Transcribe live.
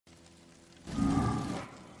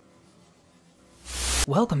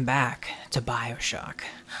Welcome back to Bioshock.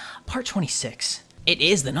 Part 26. It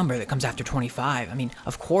is the number that comes after 25. I mean,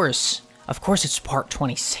 of course it's part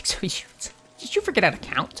 26. Did you forget how to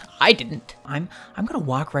count? I didn't. I'm gonna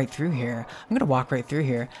walk right through here.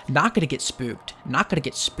 Not gonna get spooked. Not gonna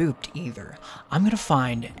get spooked either. I'm gonna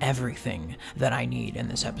find everything that I need in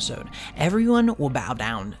this episode. Everyone will bow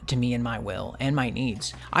down to me and my will and my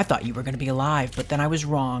needs. I thought you were gonna be alive, but then I was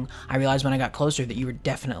wrong. I realized when I got closer that you were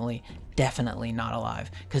definitely not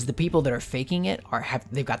alive, because the people that are faking it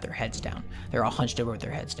they've got their heads down. They're all hunched over with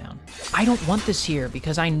their heads down. I don't want this here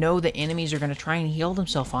because I know the enemies are going to try and heal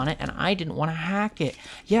themselves on it, and I didn't want to hack it.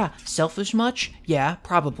 Yeah, selfish much? Yeah,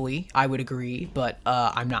 probably. I would agree, but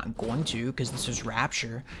I'm not going to, because this is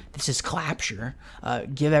Rapture. This is Clapture.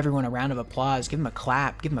 Give everyone a round of applause. Give them a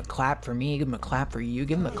clap. Give them a clap for me. Give them a clap for you.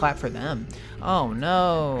 Give them a clap for them. Oh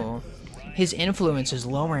no. His influence is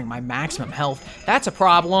lowering my maximum health. That's a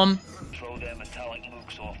problem.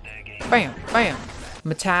 Bam, bam.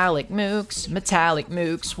 Metallic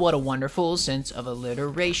mooks, what a wonderful sense of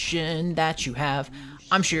alliteration that you have.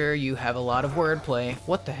 I'm sure you have a lot of wordplay.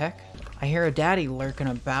 What the heck? I hear a daddy lurking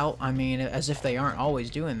about. I mean, as if they aren't always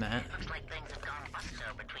doing that.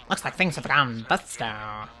 Looks like things have gone buster.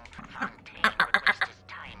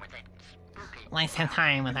 Let's have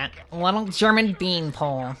time with that little German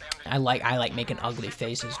beanpole. I like making ugly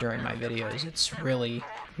faces during my videos. It's really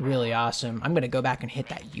awesome. I'm gonna go back and hit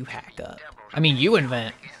that U-hack up. I mean, you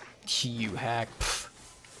invent. U-hack.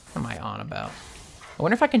 What am I on about? I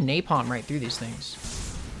wonder if I can napalm right through these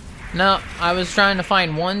things. No, I was trying to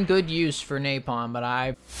find one good use for napalm, but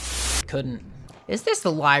I couldn't. Is this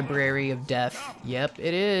the Library of Death? Yep,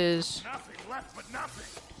 it is.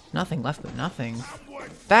 Nothing left but nothing.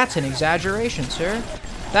 That's an exaggeration, sir.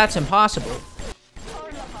 That's impossible.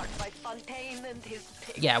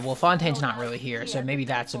 Yeah, well, Fontaine's not really here, so maybe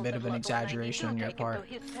that's a bit of an exaggeration on your part.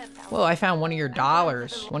 Whoa, I found one of your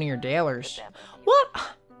dollars. One of your dailers. What?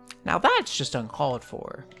 Now that's just uncalled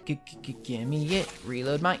for. Give me it.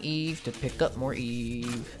 Reload my Eve to pick up more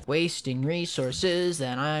Eve. Wasting resources,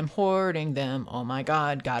 then I'm hoarding them. Oh my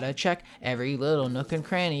god, gotta check every little nook and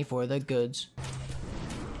cranny for the goods.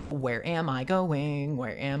 Where am I going?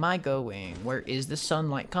 Where am I going? Where is the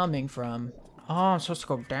sunlight coming from? Oh, I'm supposed to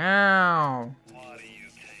go down.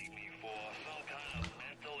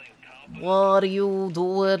 What are you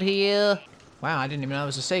doing here? Wow, I didn't even know it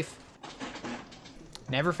was a safe.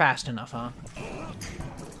 Never fast enough, huh?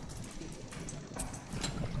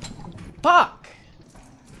 Fuck!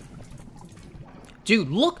 Dude,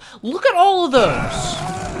 look at all of those!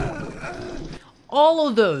 All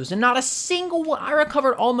of those, and not a single one. I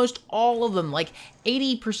recovered almost all of them, like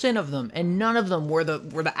 80% of them, and none of them were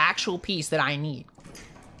the actual piece that I need.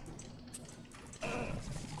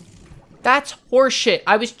 That's horseshit.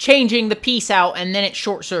 I was changing the piece out, and then it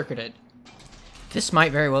short-circuited. This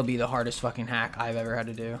might very well be the hardest fucking hack I've ever had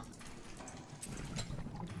to do.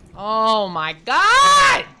 Oh my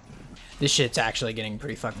god! This shit's actually getting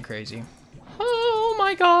pretty fucking crazy. Oh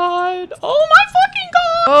my god! Oh my fucking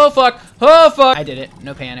god! Oh fuck! Oh fuck! I did it.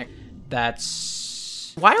 No panic.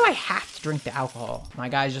 That's... Why do I have to drink the alcohol? My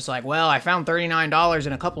guy's just like, well, I found $39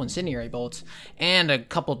 and a couple incendiary bolts and a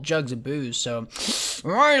couple jugs of booze, so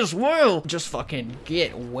might as well just fucking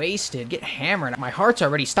get wasted, get hammered. My heart's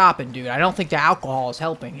already stopping, dude. I don't think the alcohol is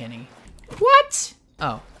helping any. What?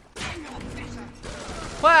 Oh.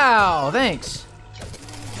 Wow, thanks.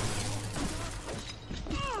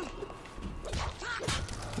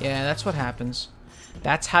 Yeah, that's what happens.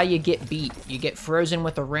 That's how you get beat. You get frozen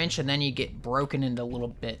with a wrench and then you get broken into little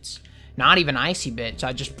bits. Not even icy bits.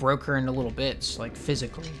 I just broke her into little bits, like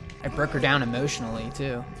physically. I broke her down emotionally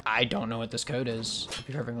too. I don't know what this code is, to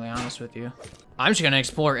be perfectly honest with you. I'm just gonna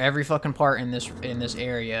explore every fucking part in this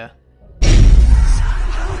area.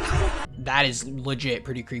 That is legit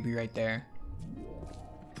pretty creepy right there.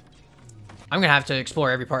 I'm gonna have to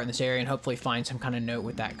explore every part in this area and hopefully find some kind of note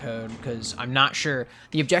with that code, because I'm not sure.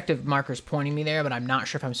 The objective marker's pointing me there, but I'm not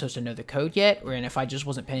sure if I'm supposed to know the code yet, or if I just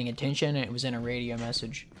wasn't paying attention and it was in a radio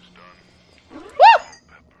message. Woo!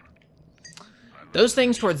 Those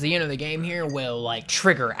things towards the end of the game here will, like,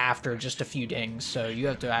 trigger after just a few dings, so you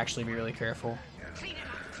have to actually be really careful.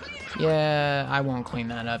 Yeah, I won't clean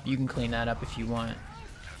that up. You can clean that up if you want.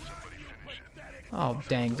 Oh,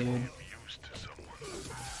 dang, dude.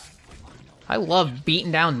 I love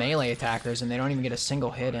beating down melee attackers and they don't even get a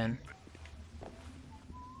single hit in.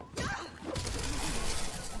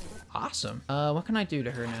 Awesome. What can I do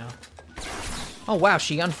to her now? Oh wow,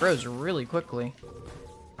 she unfroze really quickly.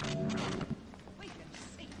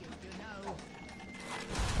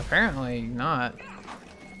 Apparently not.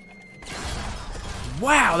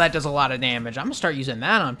 Wow, that does a lot of damage. I'm gonna start using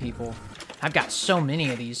that on people. I've got so many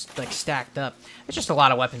of these, like, stacked up. It's just a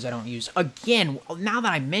lot of weapons I don't use. Again, now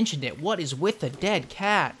that I mentioned it, what is with the dead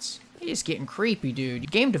cats? It's getting creepy, dude.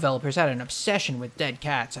 Game developers had an obsession with dead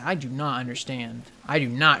cats. I do not understand. I do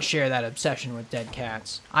not share that obsession with dead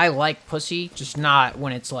cats. I like pussy, just not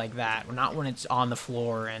when it's like that. Not when it's on the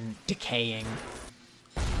floor and decaying.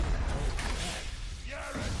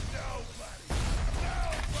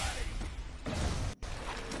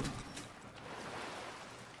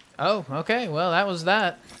 Oh, okay. Well, that was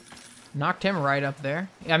that. Knocked him right up there.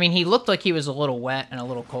 I mean, he looked like he was a little wet and a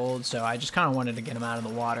little cold, so I just kind of wanted to get him out of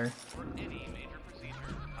the water.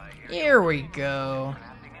 Here we go.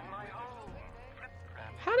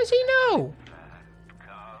 How does he know?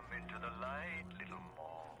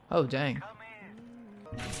 Oh, dang.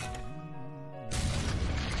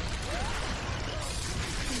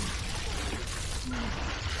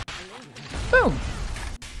 Boom.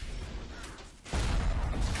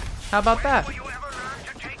 How about that?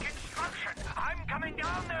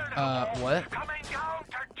 What?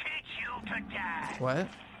 What?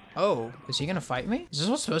 Oh, is he gonna fight me? Is this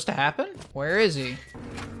what's supposed to happen? Where is he?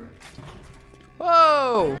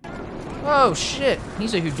 Whoa! Oh, shit.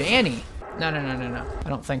 He's a Houdini. No. I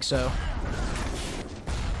don't think so.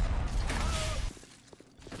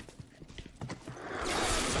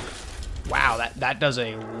 Wow, that does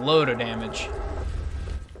a load of damage.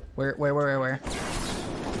 Where?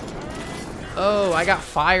 Oh, I got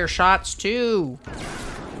fire shots too.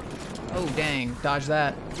 Oh, dang. Dodge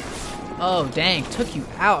that. Oh, dang. Took you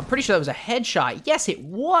out. I'm pretty sure that was a headshot. Yes, it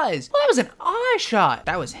was. Well, that was an eye shot.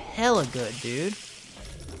 That was hella good, dude.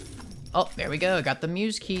 Oh, there we go. Got the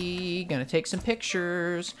muse key. Gonna take some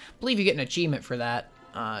pictures. Believe you get an achievement for that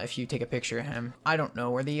if you take a picture of him. I don't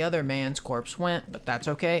know where the other man's corpse went, but that's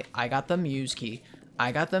okay. I got the muse key.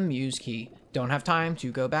 Don't have time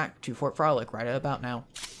to go back to Fort Frolic right about now.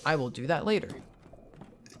 I will do that later.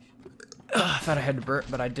 Ugh, I thought I had to burp,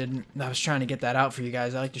 but I didn't. I was trying to get that out for you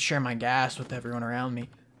guys. I like to share my gas with everyone around me.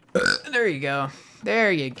 There you go.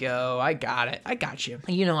 There you go. I got it. I got you.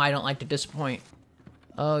 You know I don't like to disappoint.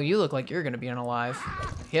 Oh, you look like you're gonna be unalive.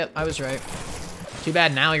 Yep, I was right. Too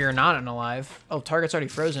bad now you're not unalive. Oh, target's already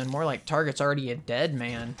frozen. More like target's already a dead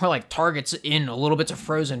man. More like target's in a little bits of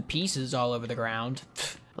frozen pieces all over the ground.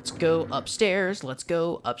 Let's go upstairs. Let's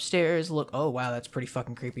go upstairs. Look. Oh, wow. That's pretty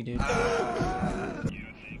fucking creepy, dude.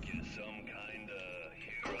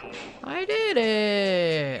 I did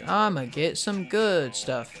it. I'ma get some good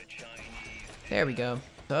stuff. There we go.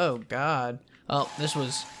 Oh, God. Oh, this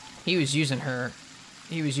was... He was using her.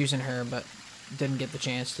 But didn't get the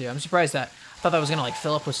chance to. I'm surprised that... I thought that was gonna, like,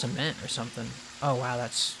 fill up with cement or something. Oh, wow.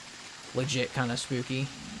 That's legit kind of spooky.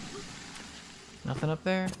 Nothing up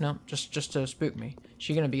there? No, just to spook me.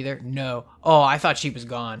 She gonna be there? No. Oh, I thought she was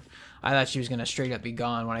gone. I thought she was gonna straight up be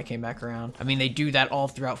gone when I came back around. I mean, they do that all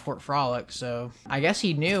throughout Fort Frolic, so... I guess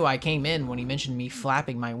he knew I came in when he mentioned me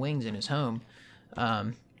flapping my wings in his home.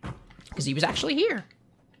 Because he was actually here.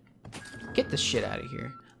 Get this shit out of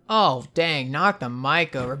here. Oh, dang. Knock the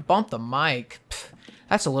mic over. Bump the mic. Pfft,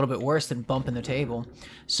 that's a little bit worse than bumping the table.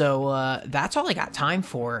 So, that's all I got time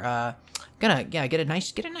for. Gonna, yeah, get a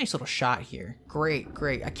nice little shot here. Great.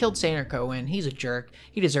 I killed Saner Cohen. He's a jerk.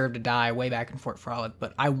 He deserved to die way back in Fort Frolic,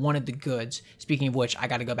 but I wanted the goods. Speaking of which, I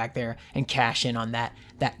gotta go back there and cash in on that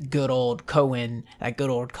good old Cohen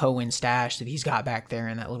stash that he's got back there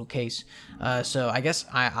in that little case. So I guess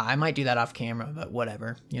I might do that off camera, but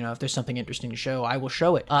whatever. You know, if there's something interesting to show, I will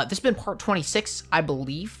show it. This has been part 26, I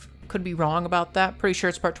believe. Could be wrong about that. Pretty sure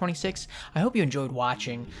it's part 26. I hope you enjoyed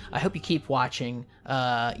watching. I hope you keep watching.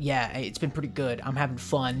 Yeah, it's been pretty good. I'm having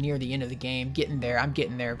fun near the end of the game. Getting there. I'm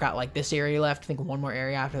getting there. Got like this area left. I think one more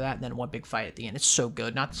area after that, and then one big fight at the end. It's so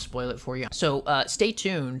good. Not to spoil it for you. So stay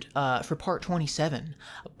tuned for part 27.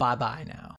 Bye-bye now.